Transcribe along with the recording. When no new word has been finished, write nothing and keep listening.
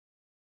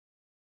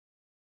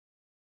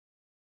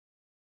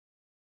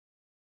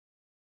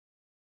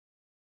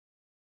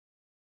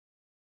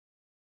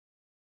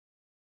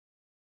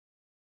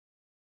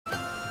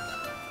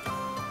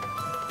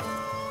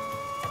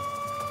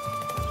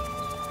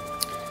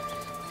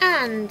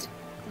And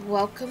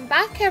welcome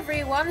back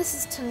everyone, this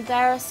is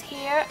Tandaris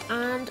here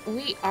and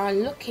we are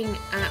looking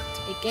at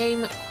a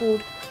game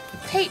called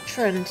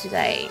Patron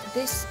today.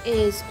 This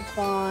is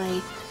by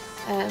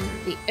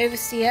the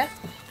Overseer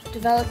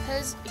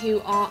developers,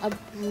 who are a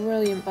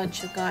brilliant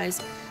bunch of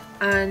guys,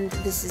 and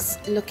this is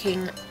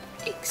looking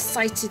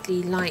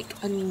excitedly like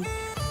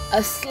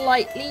a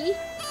slightly,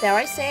 dare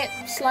I say it,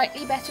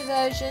 slightly better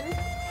version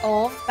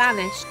of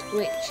Banished,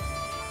 which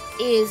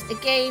is a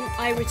game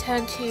I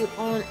return to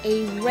on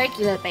a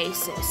regular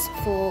basis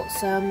for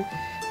some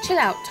chill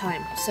out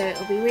time. So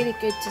it'll be really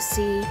good to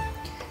see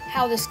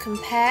how this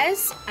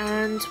compares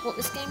and what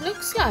this game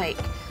looks like.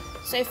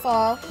 So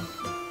far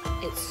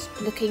it's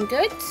looking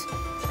good,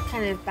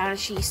 kind of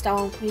Banishy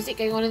style music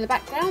going on in the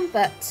background,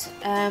 but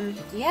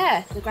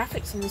yeah, the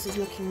graphics on this is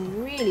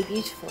looking really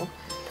beautiful.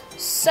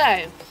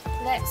 So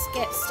let's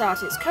get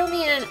started. It's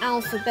currently in an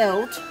alpha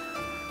build,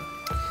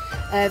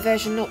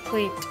 version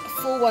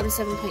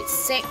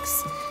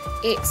 0.417.6.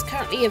 It's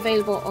currently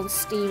available on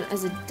Steam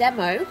as a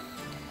demo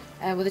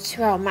with a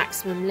 2-hour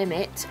maximum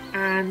limit,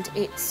 and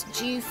it's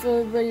due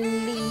for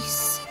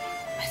release,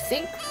 I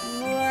think,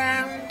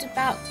 around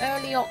about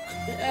early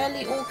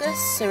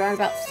August, so around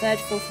about 3rd,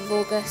 4th of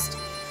August.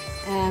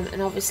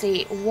 And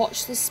obviously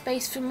watch this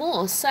space for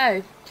more.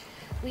 So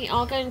we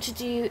are going to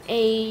do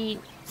a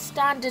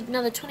standard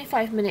another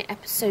 25-minute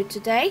episode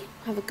today,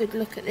 have a good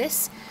look at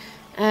this.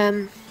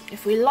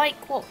 If we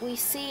like what we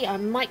see, I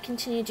might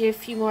continue to do a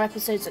few more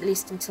episodes, at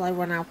least until I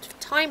run out of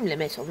time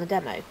limit on the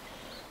demo.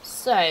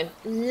 So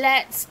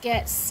let's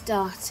get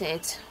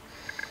started.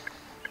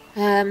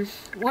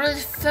 One of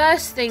the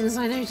first things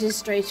I noticed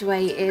straight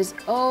away is,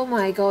 oh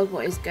my god,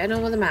 what is going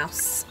on with the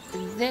mouse?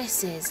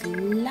 This is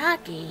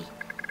laggy.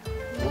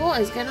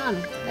 What is going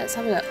on? Let's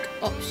have a look.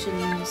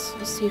 Options.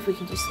 Let's see if we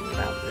can do something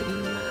about the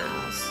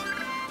mouse.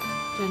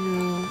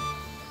 General.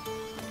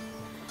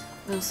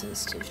 Mouse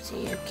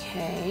sensitivity.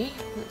 Okay.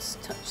 Let's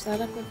touch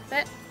that up a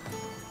bit.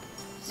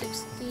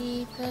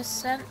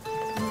 60%.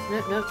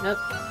 Nope, nope, nope.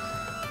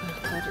 Oh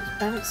god, it's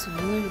bouncing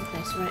all over the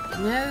place. Right.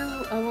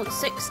 No, I want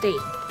 60.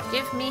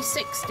 Give me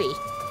 60.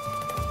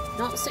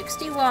 Not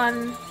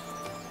 61.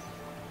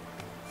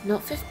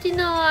 Not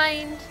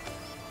 59.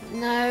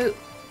 No.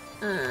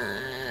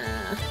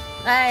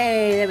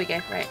 Hey, there we go.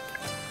 Right.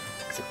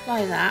 Let's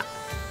apply that.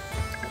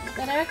 A bit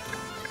better.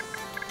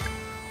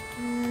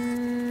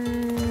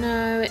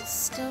 No, it's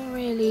still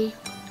really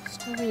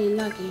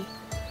laggy.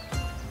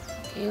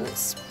 Okay,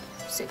 let's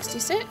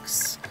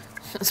 66.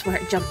 That's where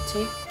it jumped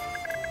to.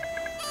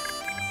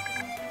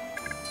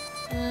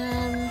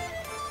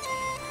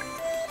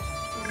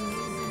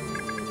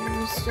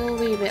 Still a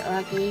wee bit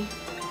laggy.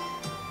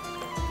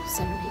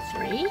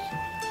 73.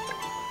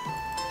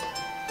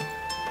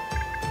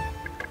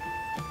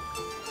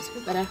 That's a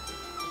bit better.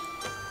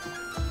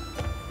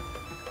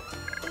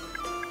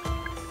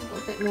 I've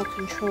got a bit more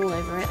control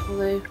over it,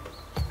 although it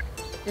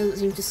doesn't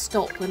seem to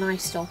stop when I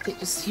stop, it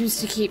just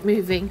seems to keep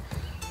moving.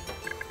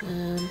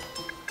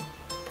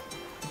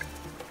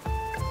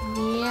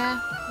 Yeah,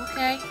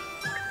 okay.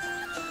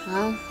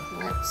 Well,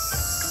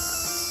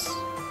 let's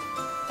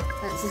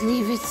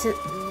leave it at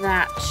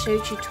that. Show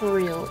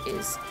tutorial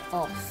is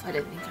off. I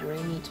don't think I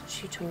really need a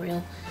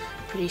tutorial.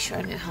 Pretty sure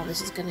I know how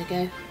this is going to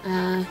go.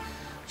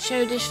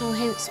 Show additional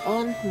hints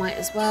on, might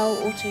as well.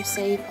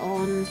 Autosave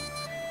on.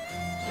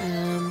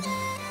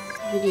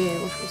 Video,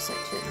 what we set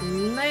to at the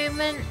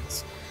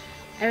moment.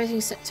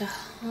 Everything's set to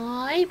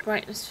high.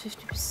 Brightness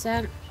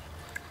 50%.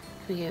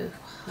 We go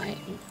high,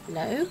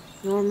 low,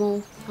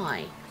 normal,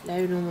 high,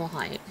 low, normal,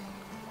 high.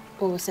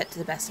 Or we're set to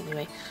the best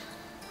anyway.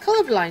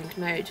 Colorblind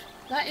mode.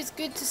 That is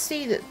good to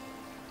see that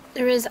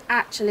there is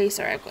actually.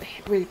 Sorry, I've got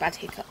really bad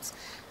hiccups.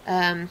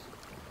 I've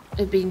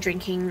been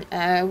drinking.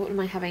 What am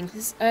I having?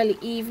 This early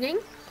evening.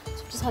 So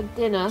I've just had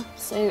dinner.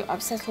 So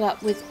I've settled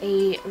up with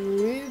a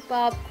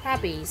rhubarb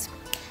crabbies.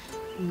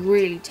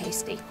 Really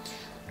tasty.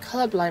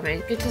 Colorblind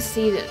mode. Good to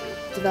see that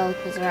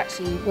developers are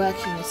actually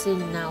working this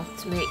in now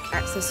to make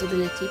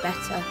accessibility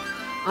better.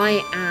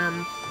 I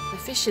am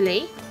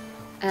officially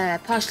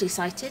partially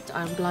sighted.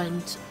 I'm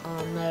blind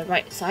on the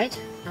right side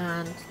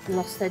and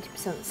lost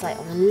 30% of the sight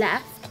on the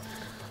left.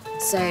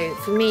 So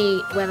for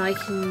me, when I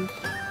can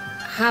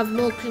have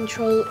more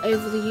control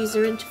over the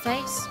user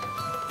interface,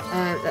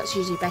 that's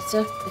usually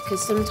better,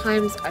 because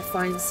sometimes I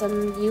find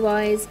some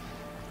UIs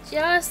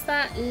just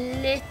that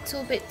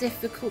little bit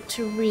difficult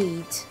to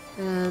read.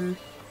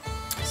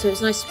 So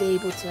it's nice to be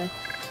able to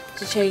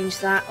change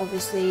that.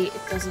 Obviously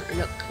it doesn't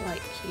look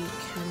like you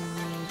can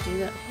do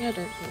that here. I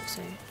don't think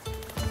so.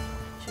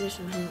 Yeah, I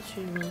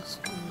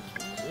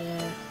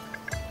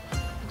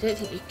don't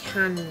think you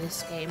can in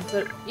this game,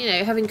 but you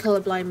know, having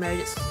colorblind mode,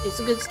 it's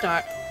a good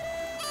start.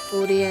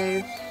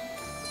 Audio,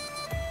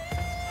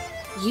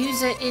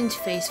 user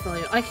interface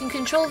volume. I can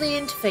control the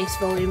interface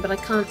volume, but I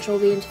can't control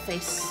the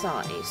interface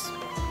size,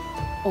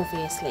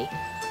 obviously.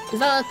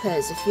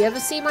 Developers, if you ever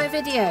see my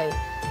video,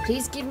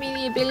 please give me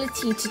the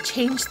ability to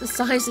change the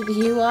size of the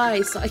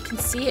UI so I can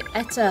see it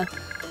better.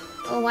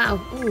 Oh wow,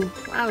 ooh,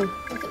 wow,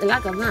 look at the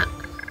lag on that.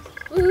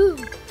 Woohoo!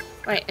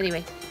 Right,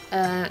 anyway,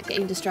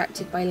 getting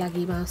distracted by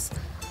laggy mouse.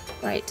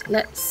 Right,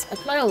 let's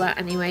apply all that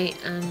anyway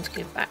and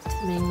go back to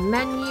the main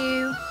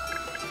menu.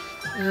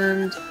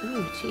 And,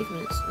 ooh,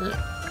 achievements. No.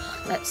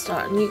 Let's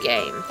start a new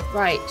game.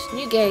 Right,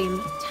 new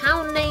game.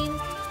 Town name.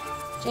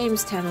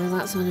 Jamestown. Oh,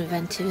 that's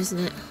uninventive, isn't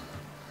it?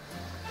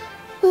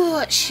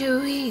 What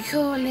should we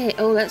call it?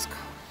 Oh, let's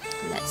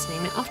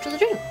name it after the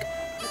drink.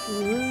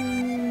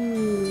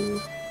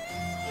 Ooh.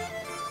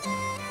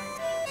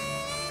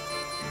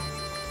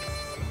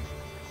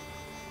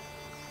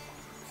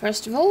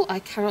 First of all, I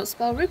cannot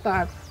spell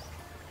rhubarb.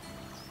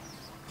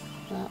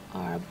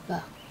 Barb.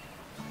 That's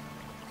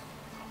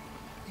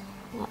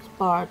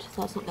bard.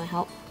 That's not going to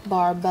help.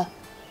 Barb. Well,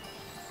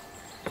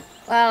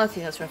 I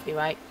think that's roughly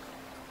right.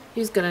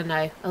 Who's going to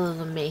know other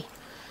than me?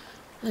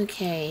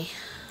 Okay.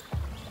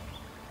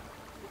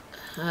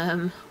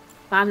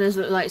 Banners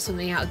look like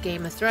something out of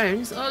Game of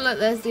Thrones. Oh, look,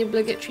 there's the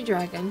obligatory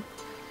dragon.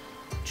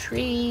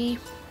 Tree.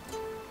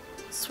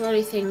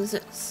 Swirly things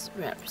that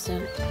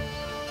represent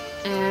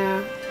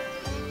air.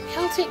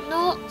 Celtic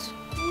knot.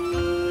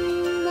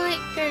 Might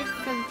go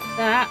for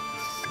that.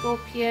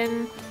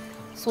 Scorpion.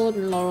 Sword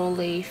and laurel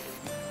leaf.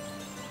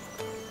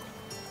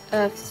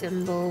 Earth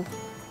symbol.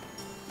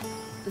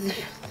 The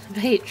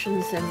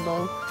patron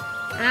symbol.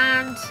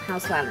 And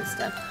House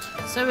Lannister.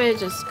 So we're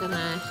just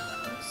gonna,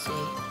 let's see.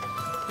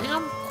 I think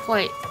I'm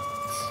quite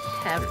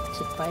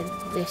tempted by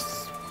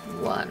this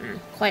one.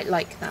 Quite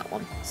like that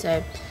one.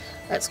 So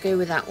let's go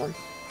with that one.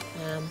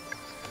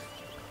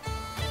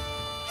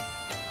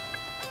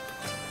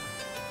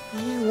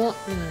 You know what?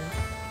 I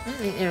don't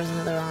think there's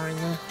another R in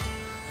there.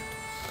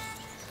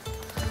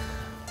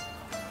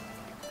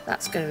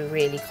 That's going to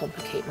really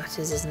complicate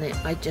matters, isn't it?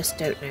 I just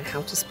don't know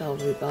how to spell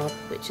rhubarb,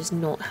 which is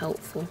not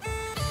helpful.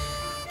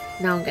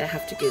 Now I'm going to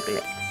have to Google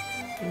it.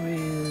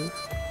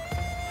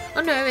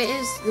 Oh no, it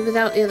is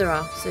without the other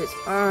R, so it's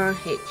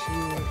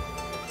R-H-U,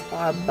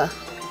 barb.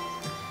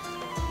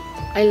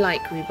 I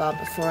like rhubarb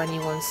before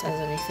anyone says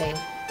anything.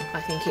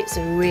 I think it's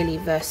a really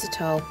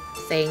versatile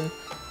thing.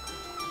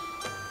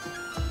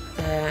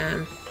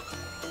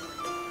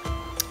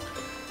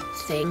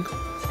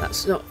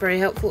 That's not very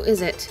helpful,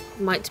 is it?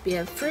 Might be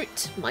a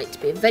fruit, might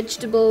be a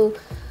vegetable,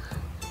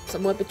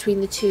 somewhere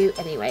between the two.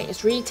 Anyway,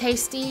 it's really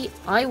tasty.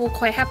 I will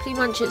quite happily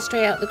munch it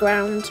straight out the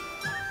ground.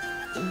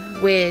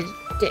 We're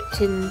dipped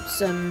in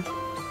some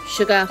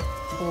sugar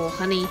or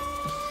honey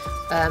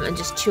and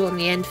just chew on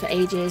the end for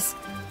ages.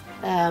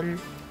 My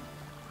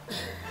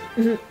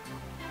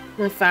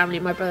family,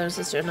 my brother and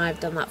sister and I have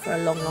done that for a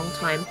long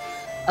time.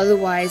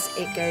 Otherwise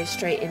it goes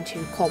straight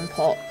into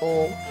compote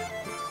or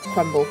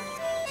crumble.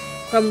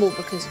 Crumble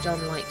because John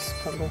likes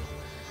crumble.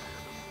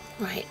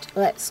 Right,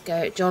 let's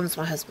go. John's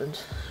my husband.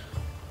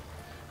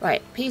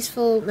 Right,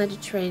 peaceful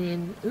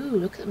Mediterranean. Ooh,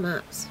 look at the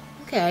maps.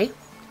 Okay.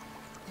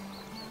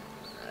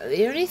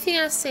 The only thing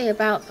I say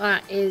about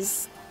that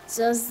is,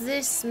 does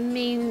this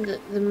mean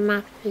that the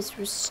map is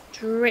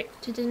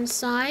restricted in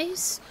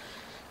size?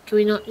 Can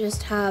we not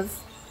just have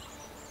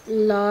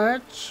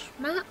large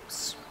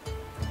maps?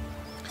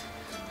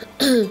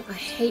 I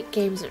hate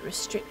games that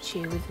restrict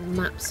you with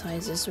map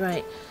sizes.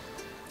 Right.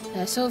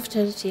 Soil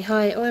fertility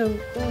high, oil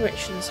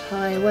richness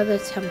high, weather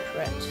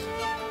temperate.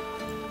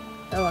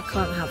 Oh, I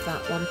can't have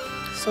that one.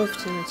 Soil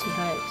fertility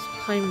high,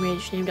 Pine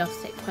Ridge, named after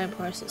thick pine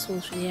forest that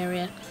swells through the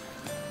area.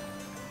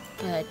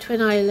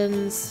 Twin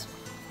Islands.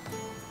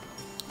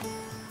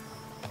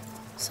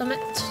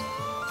 Summit.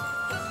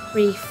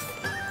 Reef.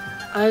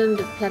 Island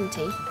of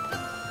Plenty.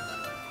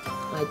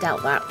 I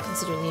doubt that,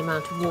 considering the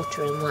amount of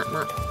water in that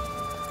map.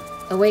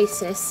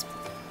 Oasis.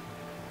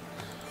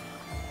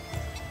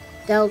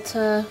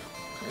 Delta.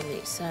 That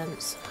makes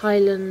sense.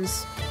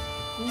 Highlands.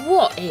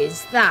 What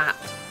is that?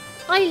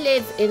 I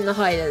live in the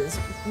Highlands.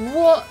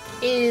 What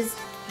is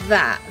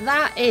that?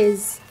 That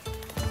is...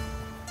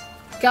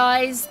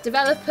 Guys,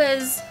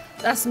 developers,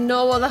 that's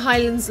not what the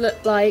Highlands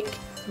look like.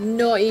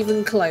 Not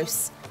even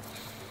close.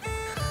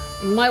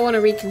 You might want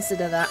to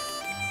reconsider that.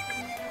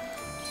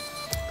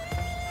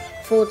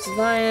 Fords of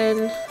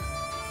Iron.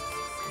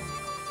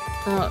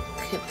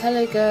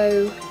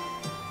 Archipelago.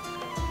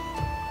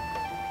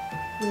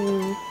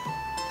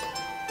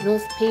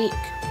 North Peak.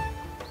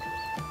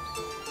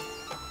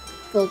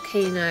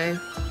 Volcano.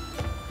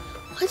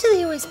 Why do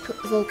they always put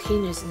the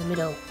volcanoes in the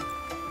middle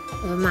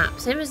of a map?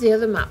 Same as the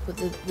other map with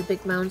the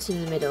big mountain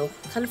in the middle.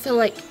 I kind of feel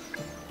like,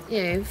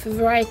 you know, for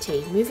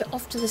variety, move it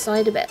off to the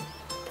side a bit.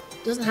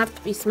 It doesn't have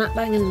to be smack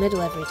bang in the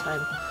middle every time.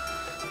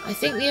 I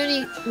think the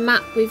only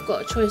map we've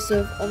got a choice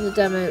of on the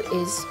demo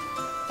is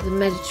the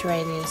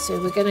Mediterranean, so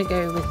we're going to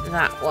go with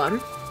that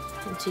one.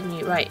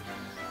 Continue. Right.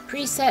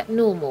 Preset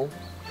normal.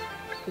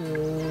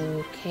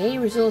 Okay,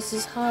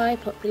 resources high,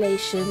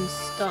 population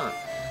start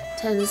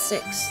 10,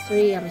 6,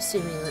 3. I'm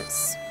assuming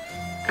that's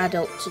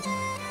adult to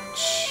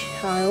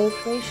child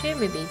ratio,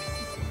 maybe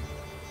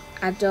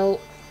adult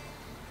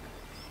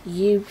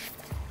youth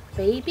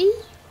baby,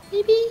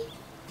 maybe?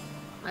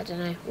 I don't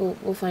know,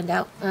 we'll find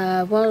out.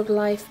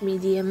 Wildlife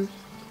medium.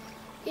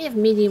 You have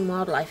medium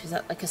wildlife, is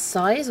that like a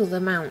size or the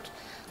amount?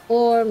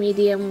 or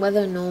medium,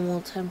 weather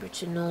normal,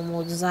 temperature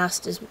normal,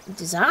 disasters.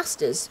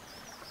 Disasters?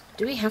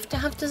 Do we have to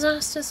have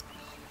disasters?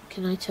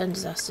 Can I turn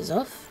disasters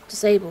off?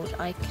 Disabled.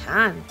 I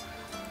can.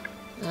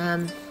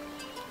 I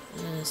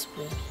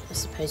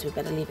suppose we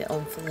better leave it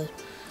on for the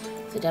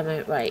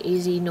demo. Right,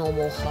 easy,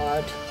 normal,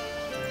 hard,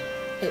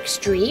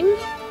 extreme.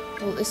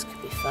 Oh, this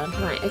could be fun.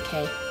 Right,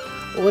 okay.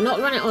 Well, we'll not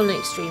run it on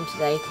extreme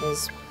today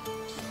because,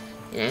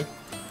 you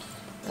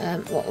know,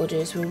 what we'll do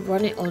is we'll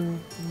run it on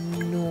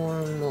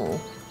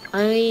normal.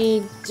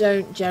 I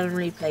don't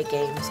generally play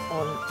games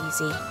on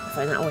easy. I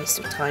find that a waste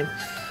of time.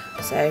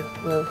 So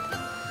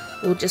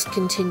we'll just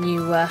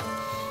continue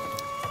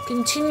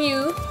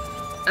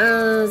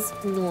as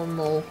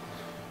normal,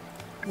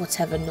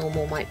 whatever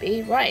normal might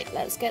be. Right,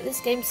 let's get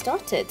this game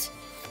started.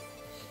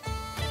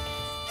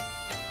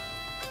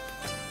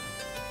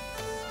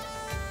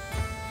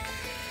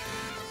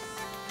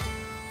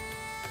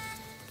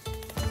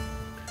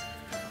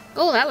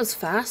 Oh, that was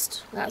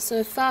fast. That's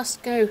a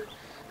fast go.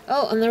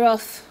 Oh, and they're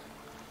off.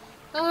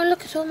 Oh,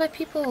 look at all my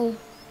people.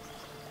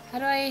 How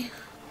do I...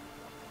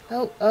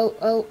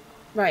 Oh.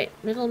 Right,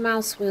 middle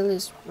mouse wheel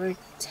is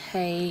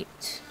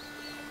rotate.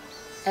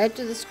 Edge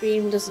of the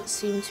screen doesn't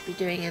seem to be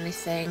doing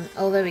anything.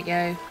 Oh, there we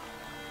go.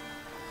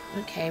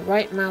 Okay,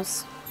 right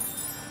mouse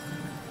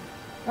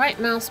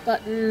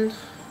button.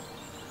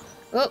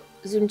 Oh,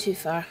 zoom too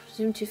far.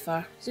 Zoom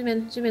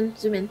in.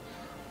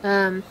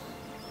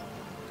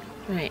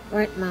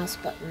 Right mouse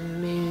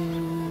button,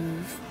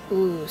 move.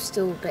 Ooh,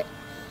 still a bit.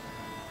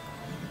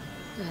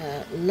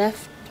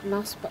 Left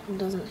mouse button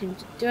doesn't seem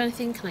to do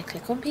anything. Can I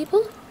click on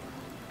people?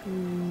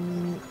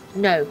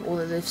 No,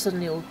 although they've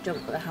suddenly all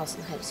jumped with a house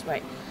and heads.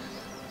 Right.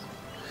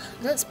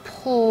 Let's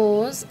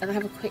pause and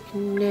have a quick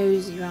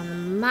nosy around the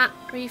map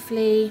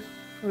briefly.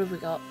 What have we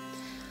got?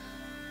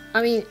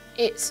 I mean,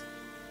 it's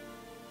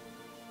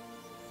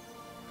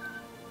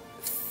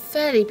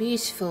fairly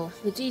beautiful.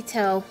 The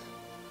detail,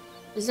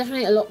 there's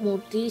definitely a lot more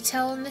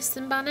detail in this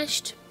than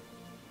Banished.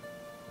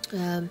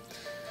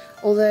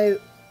 Although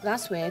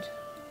that's weird.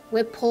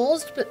 We're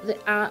paused, but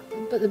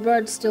the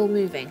bird's still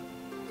moving.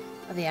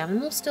 Are the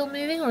animals still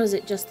moving, or is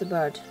it just the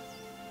bird?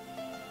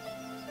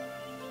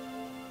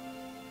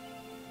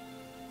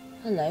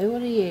 Hello,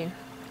 what are you?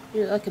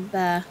 You look like a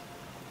bear.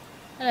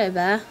 Hello,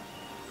 bear.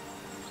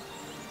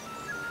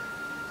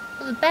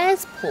 Well, the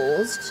bear's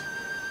paused,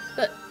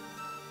 but...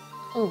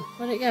 Oh,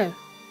 where'd it go?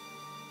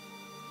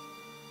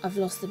 I've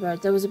lost the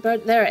bird. There was a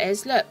bird. There it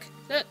is. Look,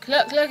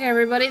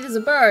 everybody. There's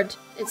a bird.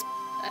 It's...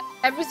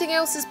 everything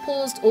else is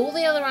paused. All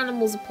the other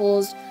animals are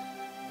paused,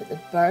 but the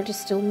bird is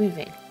still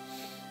moving.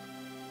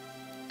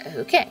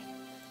 Okay.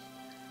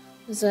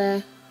 There's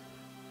a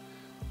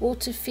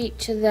water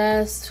feature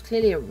there. It's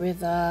clearly a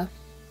river,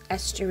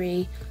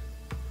 estuary.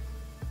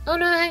 Oh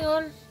no, hang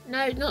on.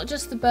 No, not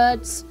just the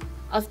birds.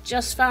 I've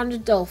just found a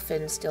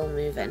dolphin still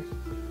moving.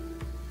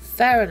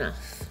 Fair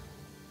enough.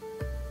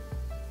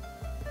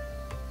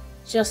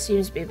 Just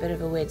seems to be a bit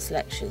of a weird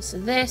selection. So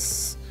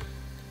this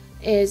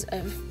is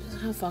a...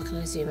 How far can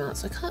I zoom out?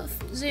 So I can't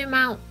zoom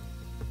out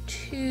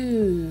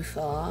too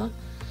far.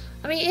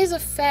 I mean, it is a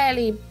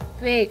fairly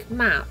big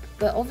map,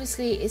 but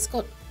obviously it's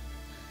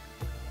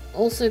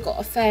also got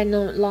a fair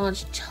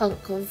large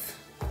chunk of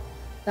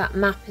that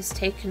map is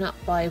taken up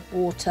by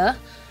water.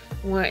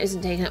 And where it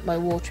isn't taken up by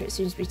water, it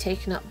seems to be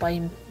taken up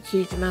by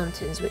huge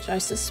mountains, which I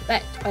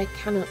suspect I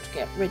cannot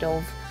get rid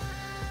of.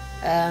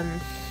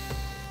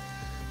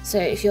 So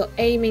if you're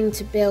aiming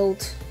to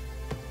build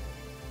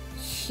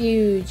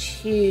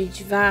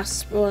huge, vast,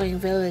 sprawling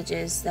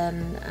villages,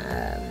 then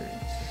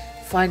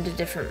find a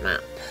different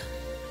map.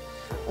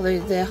 Although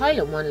the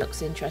Highland one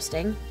looks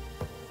interesting.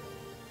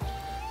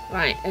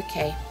 Right,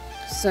 okay.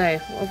 So,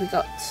 what have we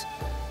got?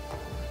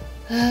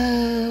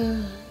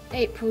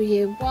 April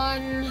year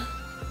 1.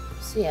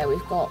 So yeah,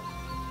 we've got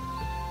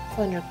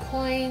 400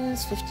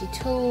 coins, 50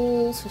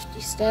 tools,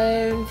 50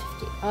 stone,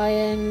 50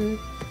 iron.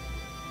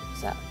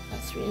 Is that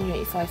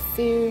 385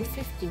 food,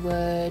 50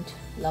 wood,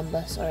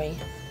 lumber, sorry.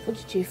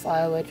 42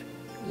 firewood.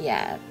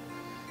 Yeah,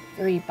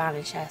 very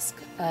Banished-esque.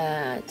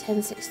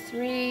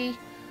 1063.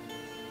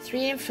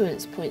 3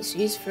 influence points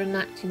used for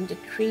enacting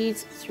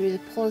decrees through the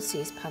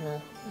policies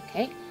panel.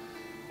 Okay.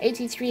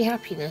 83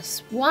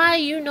 happiness. Why are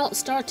you not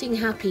starting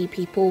happy,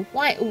 people?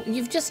 Why?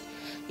 You've just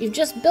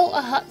built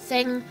a hut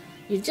thing.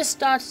 You've just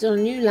started on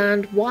a new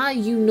land. Why are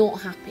you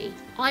not happy?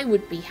 I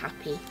would be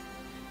happy.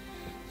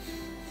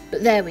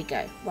 But there we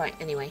go. Right,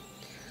 anyway.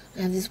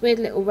 I have this weird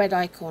little red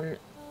icon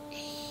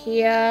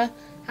here.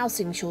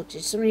 Housing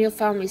shortage. Some of your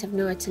families have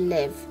nowhere to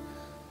live.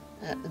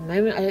 At the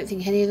moment, I don't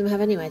think any of them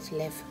have anywhere to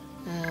live.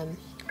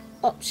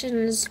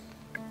 Options,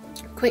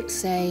 quick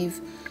save,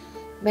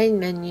 main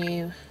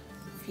menu,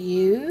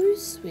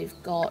 views. We've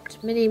got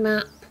mini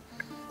map,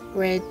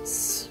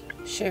 grids,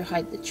 show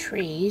hide the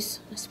trees.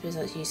 I suppose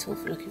that's useful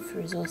for looking for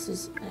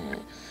resources.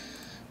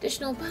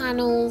 Additional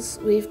panels.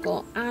 We've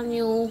got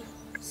annual,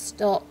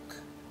 stock,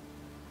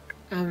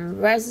 and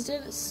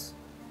residence.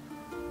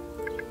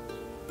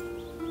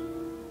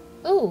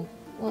 Oh,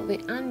 well, the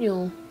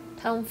annual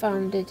town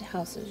founded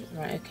houses.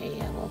 Right, okay,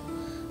 yeah, well,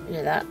 You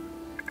know that.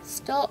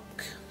 Stock.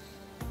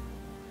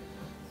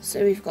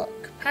 So we've got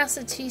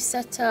capacity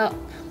set up,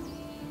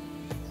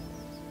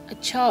 a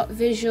chart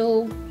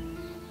visual.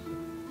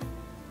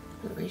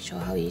 Not really sure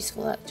how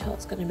useful that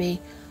chart's going to be.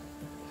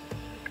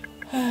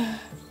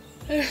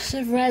 List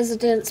of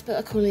residents,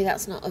 but currently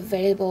that's not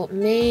available.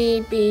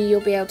 Maybe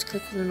you'll be able to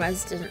click on the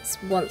residents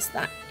once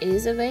that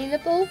is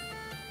available.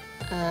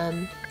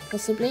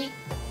 Possibly.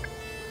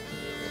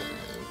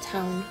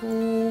 Town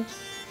hall.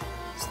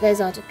 So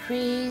there's our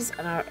decrees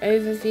and our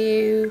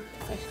overview.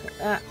 If I click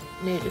that,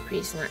 no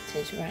decrees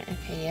enacted. Right,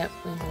 okay, yep,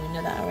 we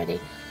know that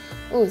already.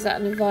 Oh, is that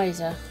an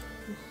advisor?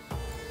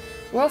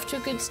 We're off to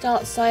a good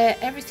start, sire.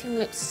 Everything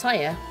looks,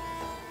 sire.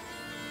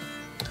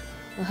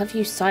 I'll have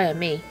you sire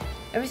me.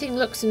 Everything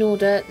looks in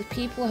order. The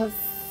people have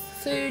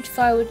food,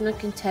 firewood, and are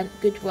content.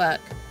 Good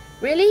work.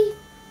 Really?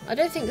 I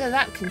don't think they're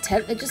that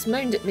content. They just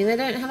moaned at me. They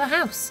don't have a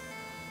house.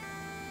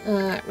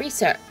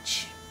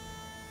 Research.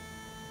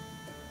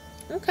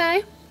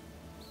 Okay.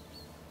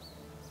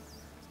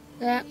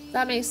 Yeah,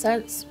 that makes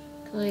sense.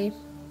 Can I...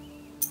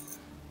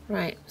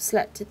 Right,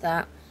 selected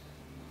that.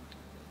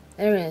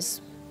 There is.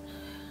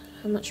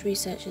 How much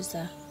research is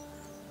there?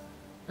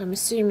 I'm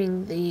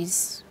assuming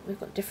these... We've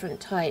got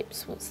different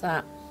types. What's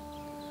that?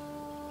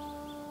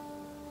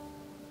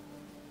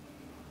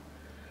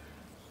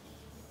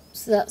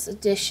 So that's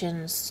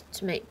additions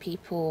to make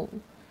people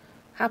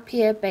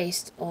happier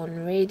based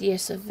on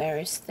radius of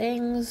various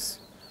things.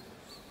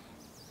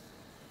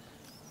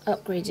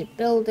 Upgraded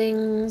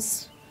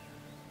buildings.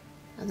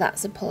 And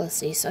that's a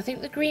policy. So I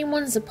think the green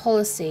ones are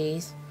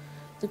policies.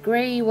 The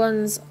grey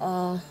ones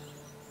are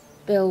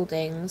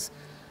buildings.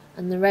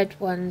 And the red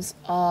ones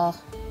are,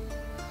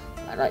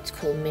 I like to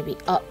call them maybe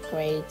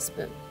upgrades.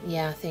 But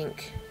yeah, I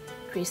think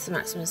increase the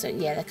maximum. So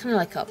yeah, they're kind of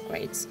like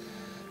upgrades.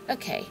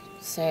 Okay,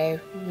 so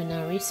we're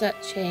now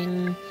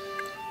researching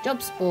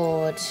jobs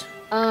board.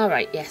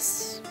 Alright,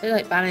 yes. A bit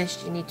like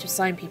Banished, you need to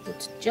assign people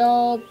to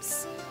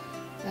jobs.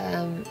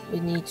 We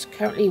need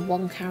currently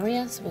 1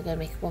 carrier, so we're going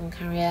to make 1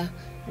 carrier.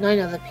 9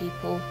 other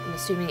people. I'm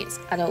assuming it's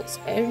adults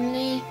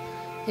only.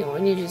 I think what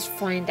we need to do is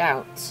find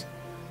out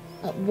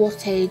at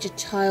what age a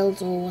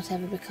child or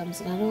whatever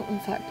becomes an adult. In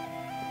fact,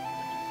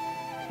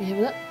 can we have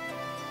a look?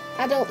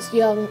 Adults,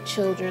 young,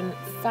 children,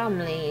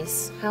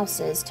 families,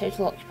 houses,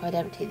 total occupied,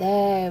 empty.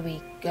 There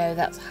we go,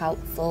 that's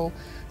helpful.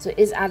 So it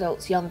is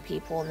adults, young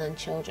people, and then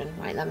children.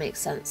 Right, that makes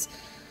sense.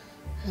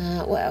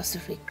 What else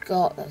have we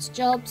got? That's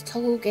jobs,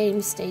 toggle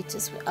game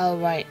status. Oh,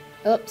 right.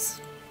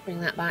 Oops. Bring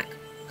that back.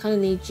 Kind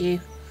of need you.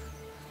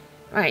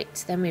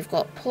 Right, then we've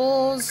got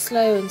pause,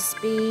 slow, and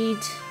speed.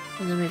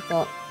 And then we've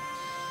got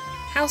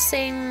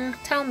housing,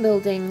 town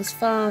buildings,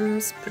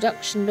 farms,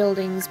 production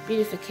buildings,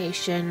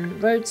 beautification,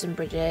 roads and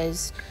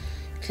bridges,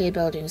 clear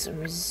buildings and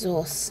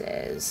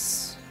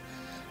resources.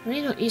 I'm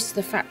really not used to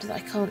the fact that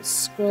I can't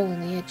scroll on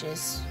the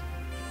edges.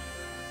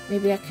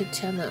 Maybe I could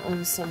turn that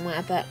on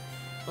somewhere, but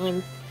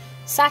I'm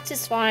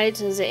satisfied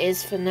as it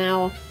is for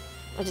now.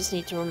 I just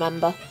need to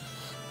remember.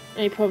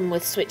 No problem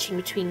with switching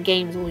between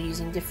games or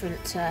using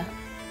different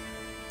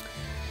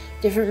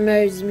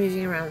modes,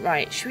 moving around.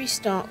 Right, should we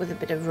start with a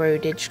bit of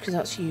roadage, because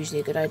that's usually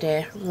a good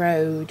idea.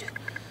 Road.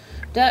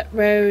 Dirt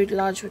road,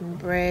 large wooden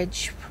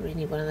bridge. Probably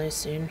need one of those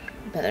soon.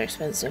 I bet they're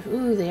expensive.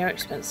 Ooh, they are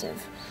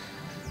expensive.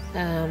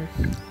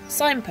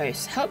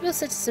 Signposts. Help your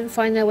citizen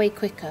find their way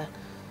quicker.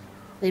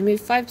 They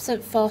move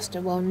 5% faster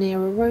while near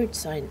a road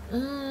sign.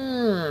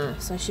 Ah,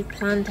 so I should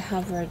plan to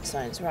have road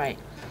signs. Right.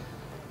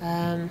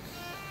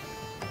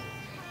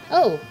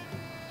 Oh.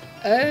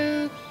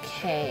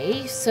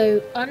 Okay,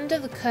 so under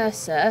the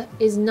cursor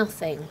is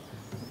nothing.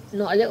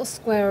 Not a little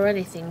square or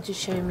anything to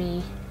show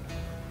me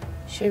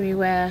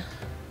where...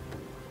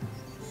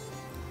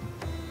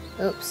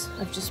 Oops,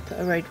 I've just put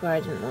a road where I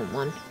didn't want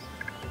one.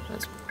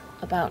 That's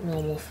about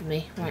normal for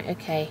me. Right,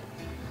 okay.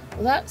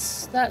 Well,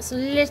 that's a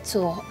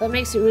little... That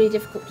makes it really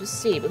difficult to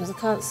see because I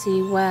can't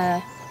see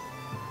where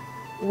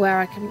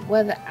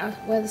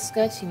the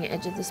skirting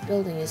edge of this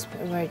building is to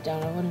put a road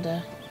down. I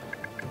wonder...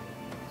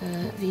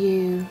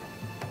 view...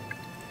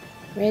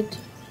 Grid.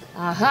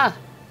 Aha!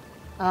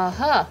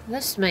 Aha!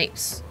 This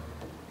makes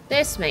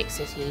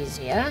it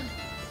easier.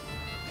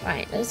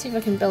 Right, let's see if I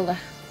can build a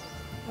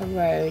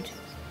road.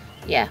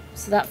 Yeah,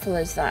 so that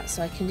follows that,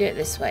 so I can do it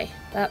this way.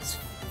 That's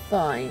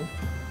fine.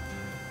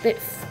 Bit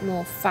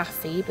more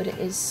faffy, but it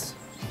is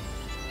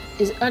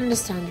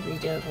understandably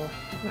doable.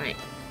 Right,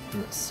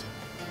 let's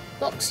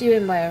box you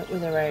in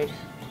with a road.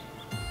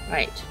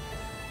 Right,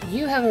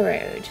 you have a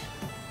road.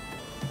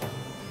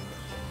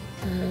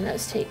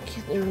 Let's take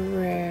the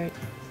road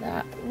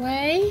that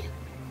way.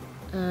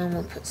 And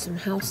we'll put some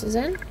houses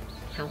in.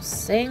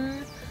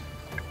 Housing.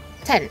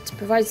 Tent.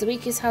 Provides the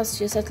weakest house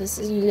to your settlers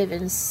and you live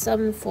in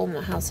some form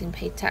of housing,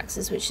 paid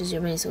taxes, which is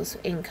your main source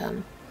of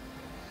income.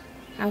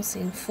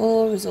 Housing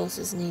 4.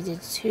 Resources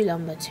needed 2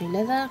 lumber, 2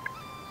 leather.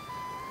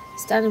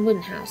 Standard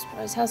wooden house.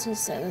 Provides housing to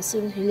settlers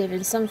who live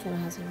in some form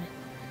of housing.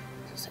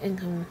 Source of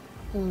income.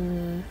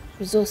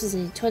 Resources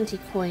need 20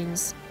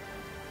 coins,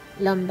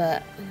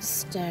 lumber and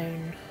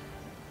stone.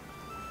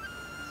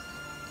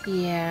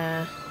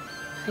 Yeah.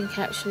 I think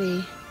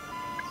actually...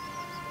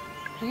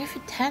 Do I go for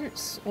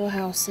tents or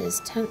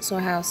houses? Tents or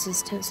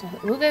houses? Tents or...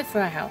 We'll go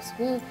for a house.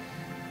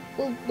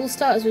 We'll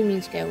start as we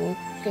mean to go. We'll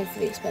go for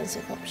the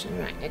expensive option.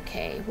 Right,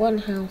 okay. 1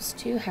 house,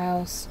 2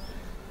 house,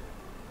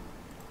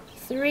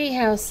 3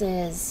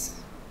 houses.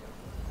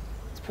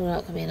 It's probably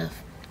not going to be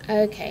enough.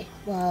 Okay,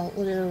 well,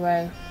 we'll do a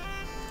row.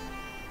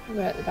 A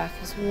row at the back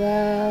as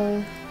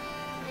well.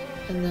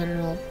 And then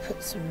we'll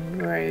put some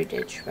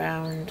roadage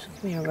round.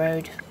 Give me a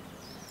road.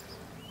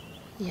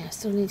 Yeah,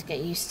 still need to get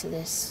used to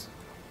this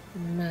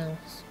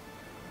mouse.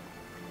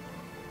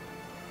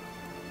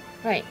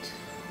 Right,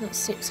 that's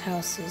 6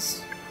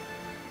 houses.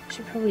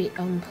 Should probably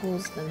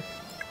unpause them.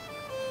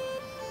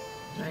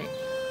 Right.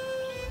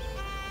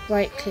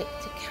 Right click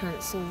to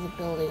cancel the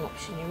building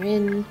option you're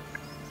in.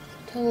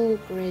 Total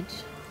grid.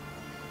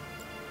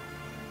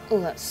 Oh,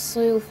 that's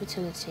soil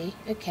fertility.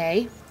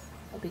 Okay.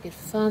 That'll be good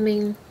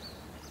farming.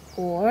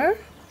 Or,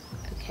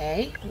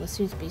 okay. Well, there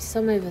seems to be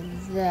some over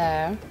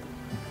there.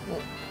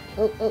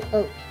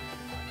 Oh.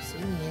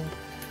 Zooming in.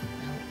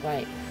 Oh,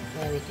 right.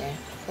 There we go.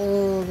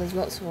 Oh, there's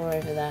lots more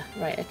over there.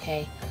 Right,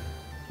 okay.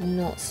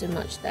 Not so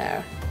much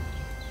there.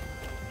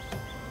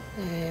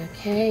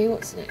 Okay,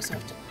 what's next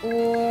after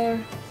ore?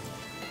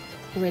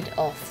 Grid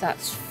off.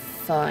 That's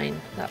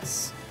fine.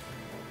 That's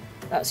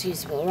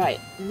useful. Right,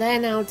 they're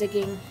now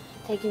digging,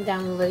 taking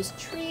down all those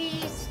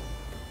trees,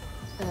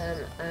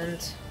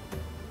 and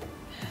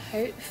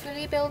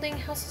hopefully building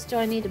houses. Do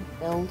I need a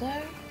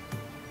builder?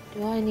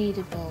 Do I need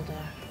a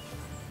builder?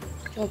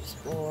 Jobs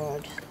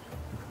board.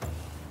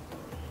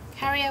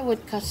 Carrier,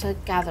 woodcutter,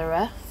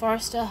 gatherer,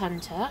 forester,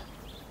 hunter,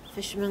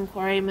 fisherman,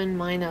 quarryman,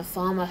 miner,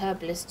 farmer,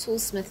 herbalist,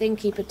 toolsmith,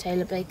 innkeeper,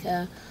 tailor,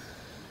 baker.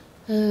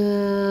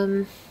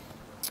 No.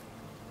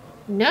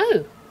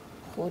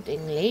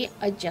 Accordingly,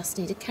 I just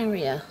need a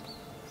carrier.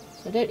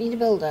 So I don't need a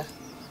builder.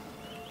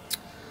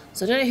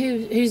 So I don't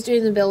know who's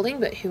doing the building,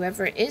 but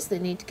whoever it is, they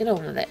need to get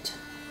on with it.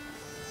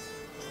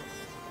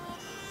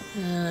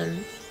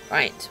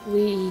 Right,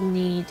 we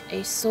need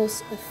a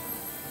source of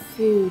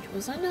food.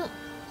 Did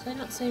I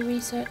not say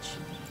research?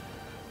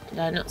 Did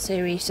I not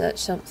say research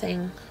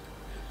something?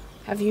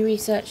 Have you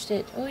researched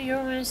it? Oh, you're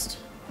almost...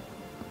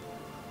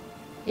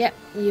 Yep,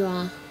 you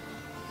are.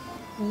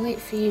 I'll wait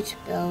for you to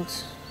build.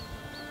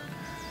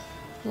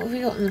 What have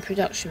we got in the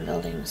production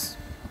buildings?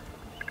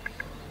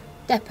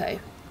 Depot.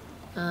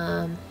 Do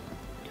I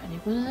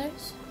need one of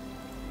those?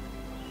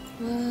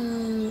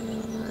 Well,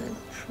 I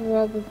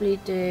probably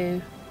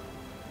do.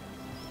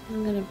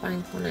 I'm gonna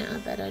bank on it, I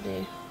bet I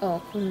do.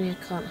 Oh, currently I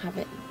can't have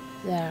it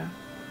there.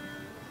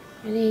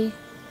 Really?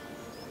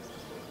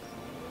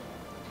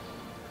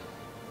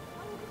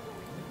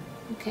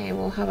 Okay,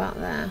 well, how about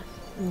there?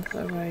 We'll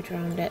put a road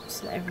around it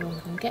so that everyone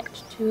can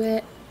get to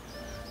it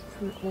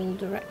from all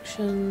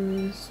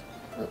directions.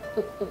 Oh.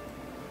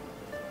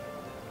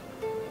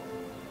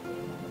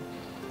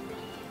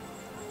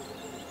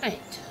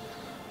 Right.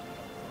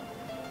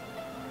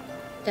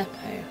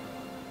 Depot.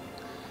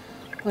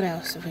 What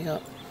else have we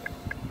got?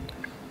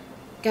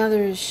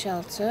 Gatherer's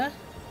shelter.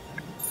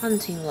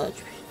 Hunting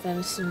lodge.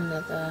 Venison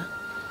leather.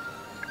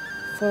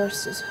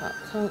 Forester's hut.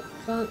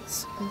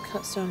 Plants and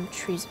cuts down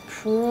trees.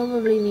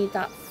 Probably need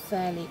that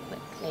fairly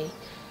quickly.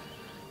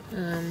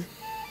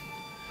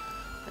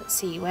 Let's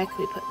see, where can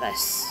we put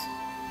this?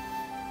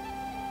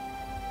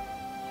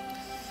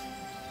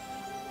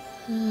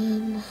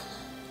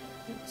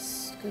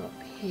 Let's go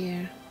up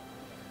here.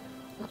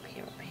 Up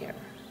here.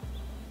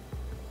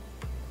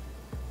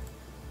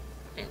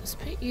 Right, let's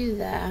put you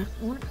there.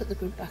 I want to put the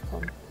grid back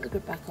on. Put the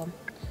grid back on.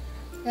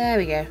 There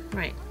we go.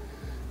 Right.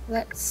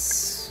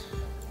 Let's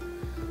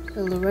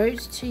build a road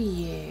to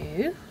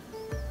you.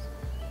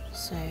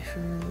 So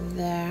from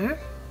there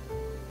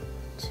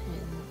to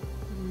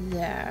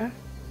there.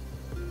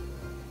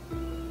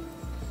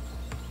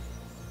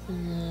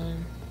 And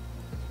then,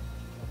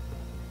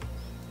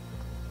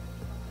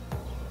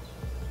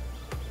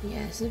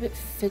 yeah, it's a bit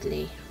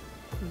fiddly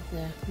with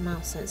the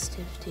mouse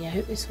sensitivity. I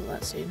hope they sort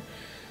that soon.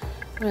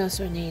 What else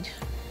do I need?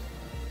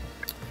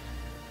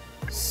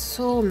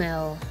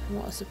 Sawmill.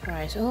 What a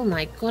surprise. Oh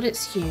my god,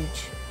 it's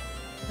huge.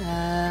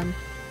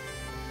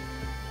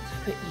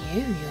 But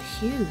you're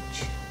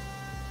huge.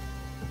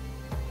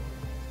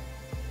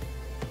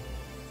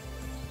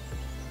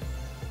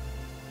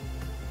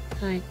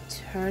 Can I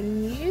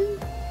turn you?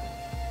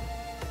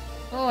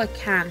 Oh, I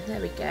can.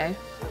 There we go.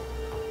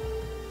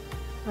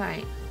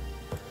 Right.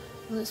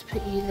 Well, let's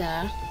put you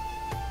there.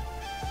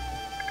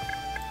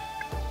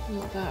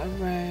 What about a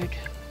road?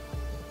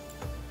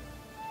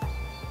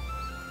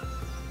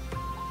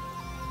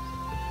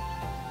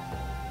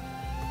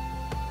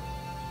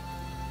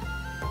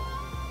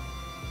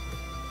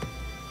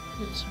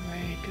 That's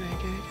road.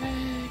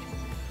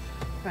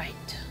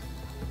 Right.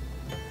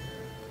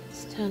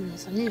 Let's turn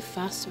this. I need a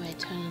faster way of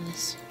turning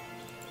this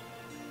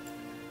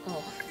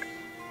off.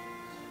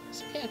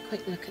 Let's get a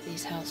quick look at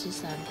these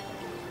houses then.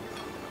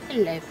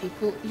 Hello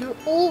people, you're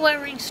all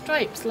wearing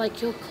stripes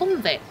like you're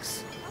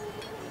convicts.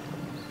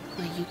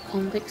 Were you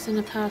convicts in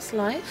a past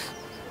life?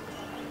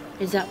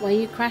 Is that why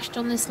you crashed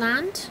on this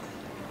land?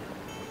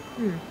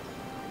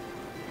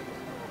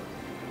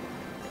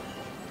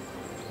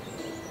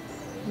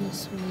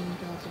 This one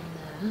building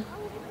there.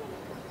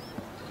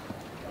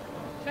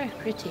 Very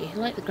pretty. I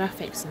like the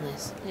graphics in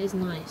this. It is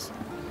nice.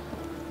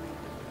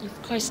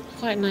 It's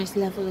quite a nice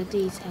level of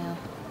detail.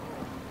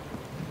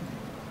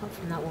 Apart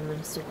from that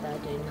woman stood there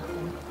doing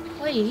nothing.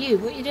 Hey, you!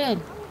 What are you doing?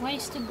 Why are you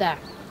stood there?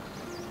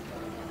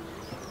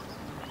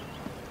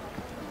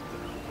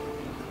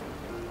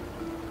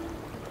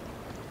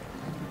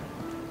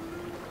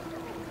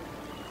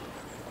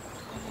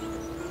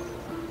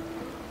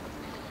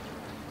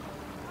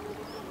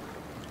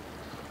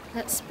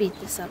 Let's speed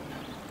this up.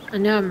 I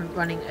know I'm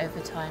running over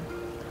time,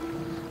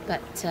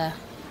 but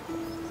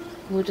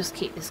we'll just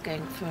keep this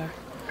going for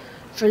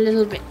a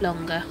little bit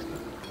longer.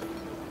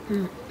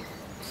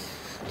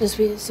 Just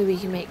so we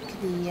can make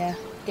the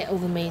get all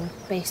the main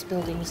base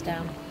buildings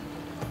down.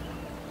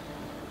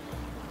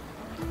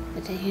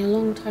 They're taking a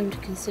long time to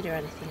consider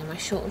anything. Am I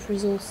short of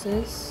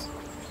resources?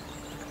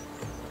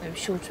 I'm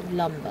short of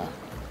lumber.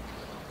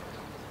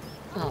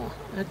 Oh,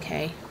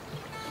 okay.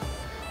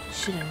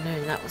 Should have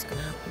known that was going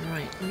to happen.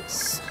 Right,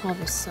 let's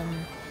harvest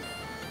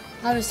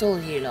harvest all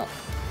of you lot.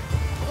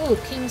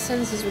 Oh, King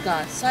sends his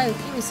regards. Sire, the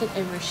King has sent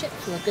over a ship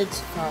full of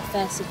goods for our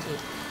fair city.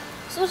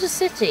 It's not a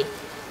city.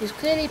 He's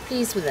clearly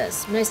pleased with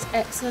us. Most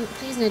excellent.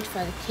 Please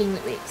notify the King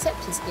that we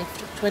accept his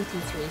gift of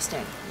 23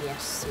 stone.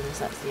 Yes, seems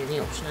that's the only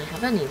option I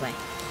have anyway.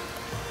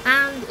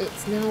 And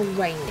it's now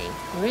raining.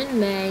 We're in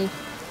May.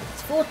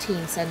 It's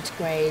 14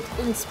 centigrade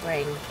in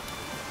spring.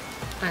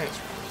 And it's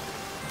raining.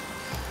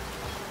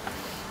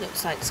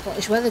 Looks like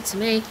Scottish weather to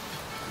me.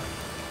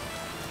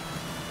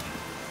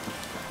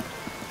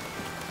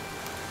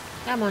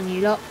 Come on,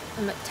 you lot.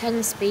 I'm at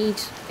 10 speed.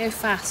 Go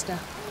faster.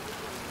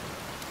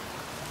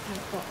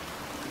 I've got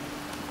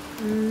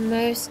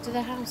most of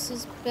the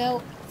houses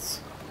built.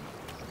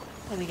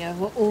 There we go.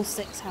 We're all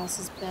 6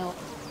 houses built.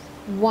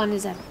 1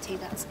 is empty.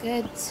 That's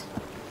good.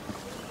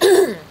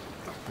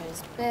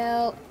 Depot's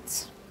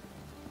built.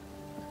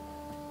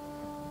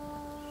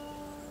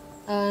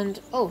 And,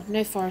 oh,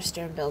 no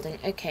forester in building.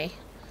 Okay.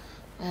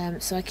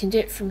 So I can do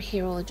it from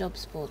here, all the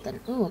jobs board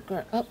then. Oh,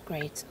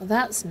 upgrades. Oh,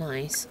 that's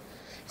nice.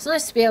 It's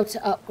nice to be able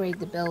to upgrade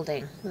the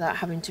building without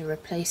having to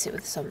replace it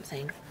with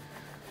something.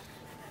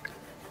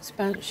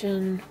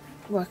 Expansion,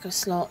 worker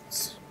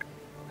slots,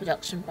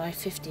 production by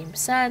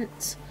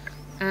 15%,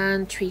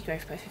 and tree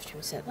growth by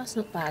 15%. That's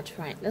not bad.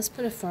 Right, let's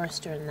put a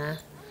forester in there.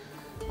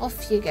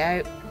 Off you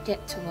go.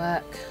 Get to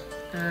work.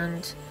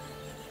 And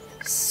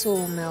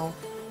sawmill.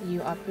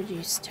 You are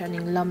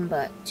turning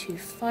lumber to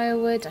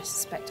firewood. I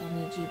suspect I'll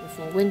need you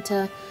before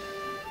winter.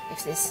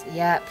 If this,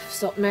 yep,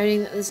 stop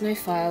moaning that there's no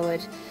firewood.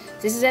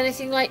 If this is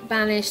anything like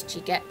Banished,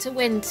 you get to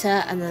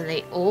winter and then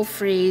they all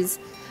freeze.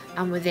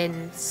 And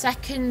within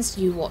seconds,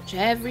 you watch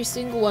every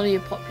single one of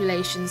your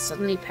populations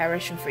suddenly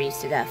perish and freeze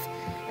to death.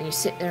 And you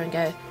sit there and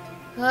go,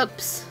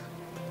 oops,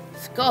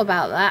 forgot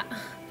about that.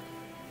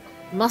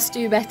 Must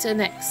do better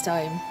next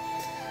time.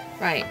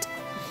 Right.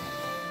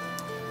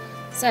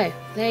 So,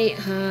 they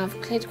have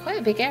cleared quite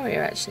a big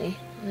area actually.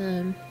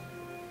 I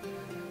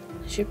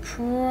should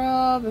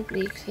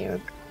probably clear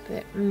a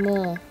bit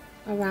more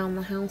around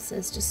the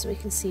houses just so we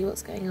can see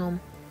what's going on.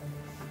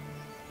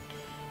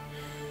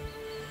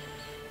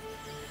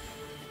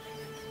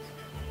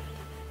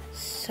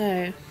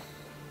 So,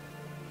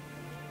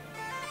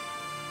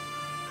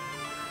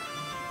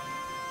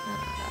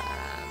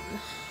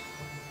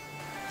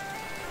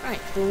 right,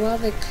 well while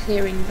they're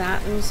clearing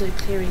that, they're also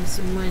clearing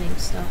some mining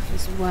stuff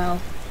as well.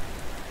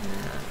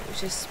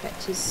 Which I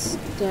suspect is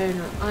stone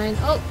or iron.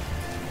 Oh!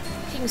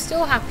 King's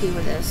still happy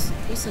with us.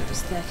 He sent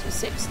us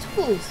 36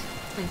 tools.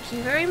 Thank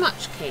you very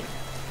much, King.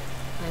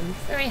 I'm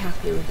very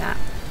happy with that.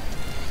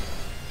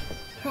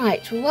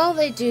 Right, well while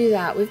they do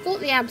that, we've got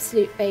the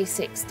absolute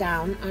basics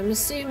down. I'm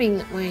assuming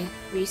that my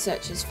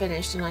research is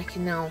finished and I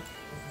can now...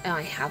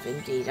 I have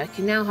indeed. I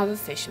can now have a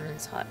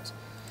fisherman's hut.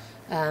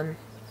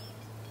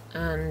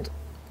 And...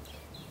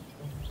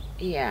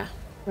 yeah.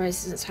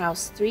 Residence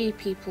house, 3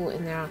 people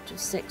in there out of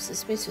 6. There's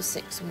space for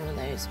 6 in one of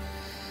those.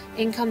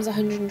 Income's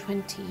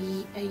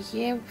 120 a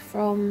year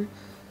from...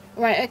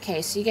 right,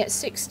 okay, so you get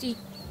 60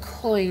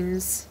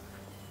 coins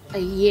a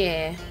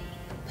year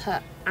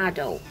per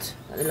adult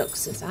by the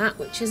looks of that,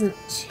 which isn't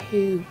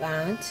too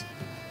bad.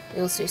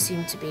 They also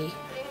seem to be,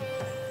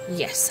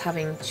 yes,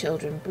 having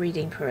children,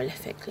 breeding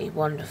prolifically.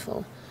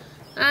 Wonderful.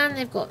 And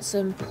they've got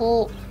some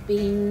pork,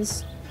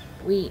 beans,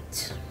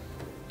 wheat...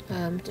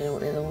 don't know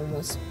what the other one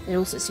was. They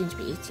also seem to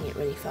be eating it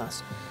really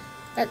fast.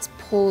 Let's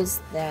pause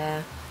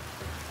there.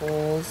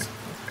 Pause.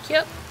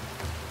 Yep.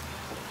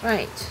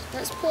 Right,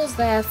 let's pause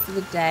there for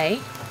the day.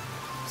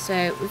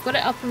 So we've got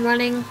it up and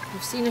running.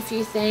 We've seen a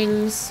few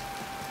things.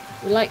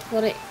 We like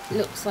what it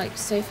looks like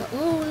so far.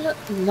 Oh, look,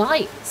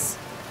 lights.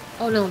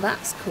 Oh no,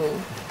 that's cool.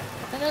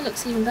 Then it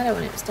looks even better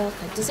when it's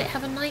darker. Does it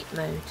have a night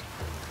mode?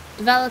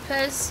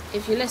 Developers,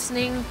 if you're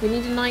listening, we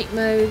need a night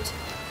mode.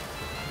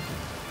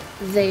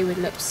 They would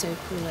look so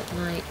cool at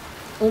night.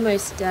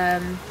 Almost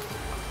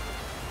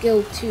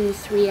Guild 2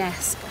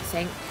 3-esque, I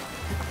think.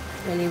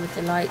 Really, with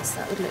the lights,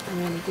 that would look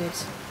really good.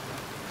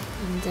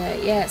 And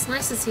yeah, it's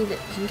nice to see that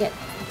you can get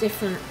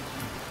different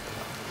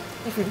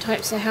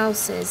types of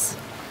houses.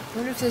 I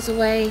wonder if there's a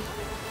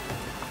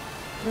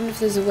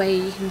way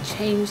you can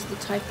change the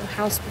type of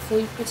house before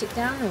you put it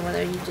down, or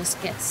whether you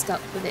just get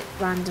stuck with it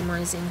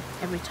randomizing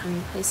every time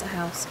you place a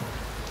house.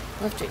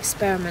 We'll have to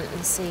experiment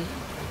and see.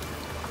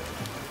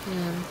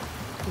 And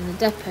the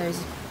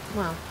depots,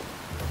 wow.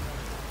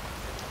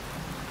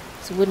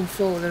 It's a wooden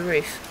floor with a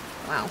roof.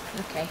 Wow,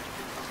 okay.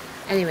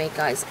 Anyway,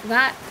 guys,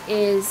 that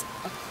is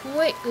a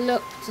quick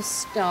look to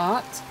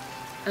start.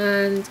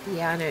 And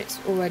yeah, I know it's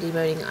already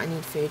moaning that I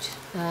need food.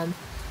 And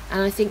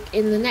I think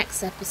in the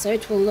next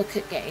episode we'll look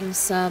at getting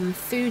some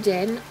food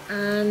in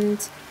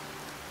and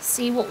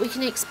see what we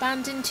can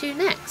expand into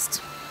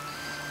next.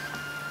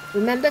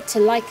 Remember to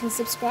like and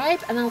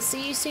subscribe, and I'll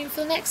see you soon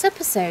for the next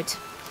episode.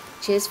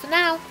 Cheers for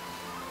now.